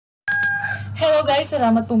Hello guys!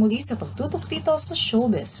 Salamat po muli sa pagtutok dito sa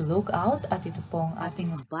Showbiz Lookout at ito pong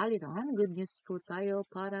ating Balitaan, good news po tayo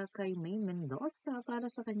para kay Maine Mendoza para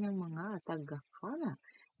sa kanyang mga taga-Hana.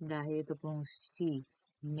 Dahil ito pong si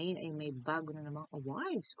Maine ay may bago na namang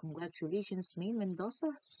awards. Congratulations, Maine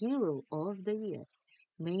Mendoza, Hero of the Year.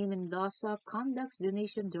 Maine Mendoza conducts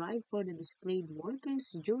donation drive for the displaced workers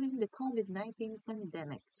during the COVID-19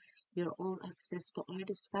 pandemic. Your all access to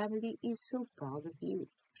artist family is so proud of you.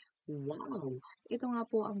 Wow! Ito nga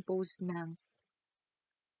po ang post ng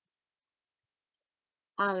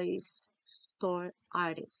Alice Store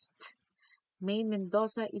Artist. Maine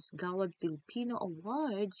Mendoza is Gawad Filipino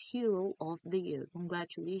Awards Hero of the Year.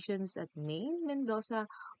 Congratulations at Maine Mendoza.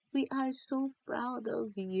 We are so proud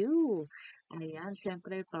of you. Ayan,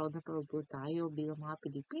 syempre, proud na proud po tayo bilang mga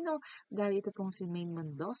Pilipino dahil ito pong si Maine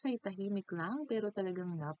Mendoza ay tahimik lang pero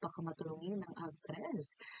talagang napakamatulungin ng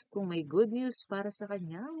actress. Kung may good news para sa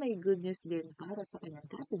kanya, may good news din para sa kanyang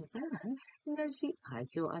kasintahan na si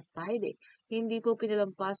Arjo Atayde. Hindi po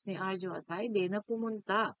pinalampas ni Arjo Atayde na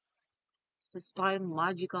pumunta sa Star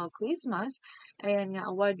Magical Christmas. Ayan nga,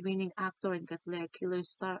 award-winning actor and Catholic killer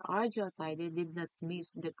star Arjo Atayde did not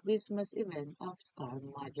miss the Christmas event of Star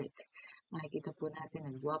Magic. Makikita po natin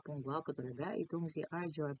ang gwapong-gwapo talaga itong si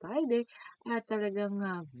Arjo Atayde at talagang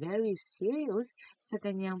very serious sa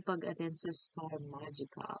kanyang pag-attend sa Star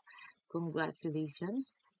Magical.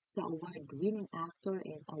 Congratulations sa award-winning actor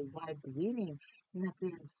and award-winning na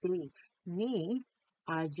fiancé ni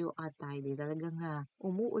Arjo Atayde. Talagang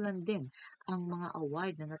umuulan din ang mga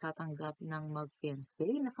award na natatanggap ng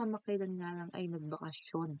mag-fiancé na kamakailan nga lang ay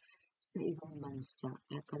nagbakasyon sa ibang bansa.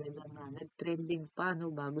 At talagang nag-trending pa no,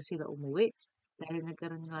 bago sila umuwi dahil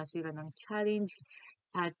nagkaroon nga sila ng challenge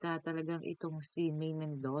at talagang itong si May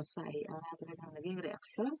Mendoza ay talagang naging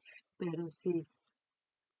reaksyon pero si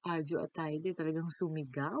Arjo Atayde talagang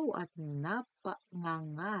sumigaw at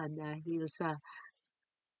napanganga dahil sa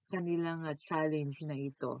kanilang challenge na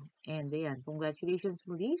ito. And ayan, congratulations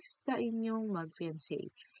muli sa inyong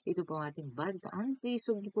mag-fiancé. Ito po ang ating balitaan. Please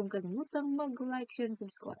huwag niyo pong kalimutang mag-like, share, and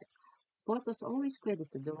subscribe. Photos always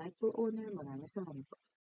credit to the rightful owner. Maraming salamat po.